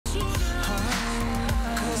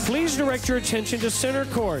Please direct your attention to center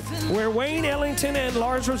court, where Wayne Ellington and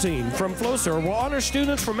Lars Rosine from Flowserve will honor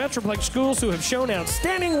students from Metroplex schools who have shown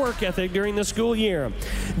outstanding work ethic during the school year.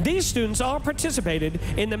 These students all participated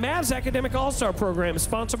in the Mavs Academic All-Star Program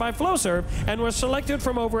sponsored by Flowserve and were selected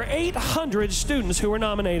from over 800 students who were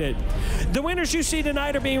nominated. The winners you see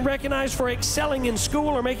tonight are being recognized for excelling in school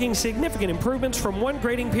or making significant improvements from one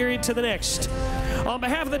grading period to the next. On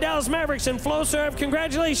behalf of the Dallas Mavericks and Flowserve,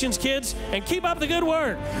 congratulations, kids, and keep up the good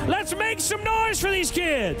work. Let's make some noise for these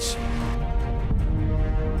kids.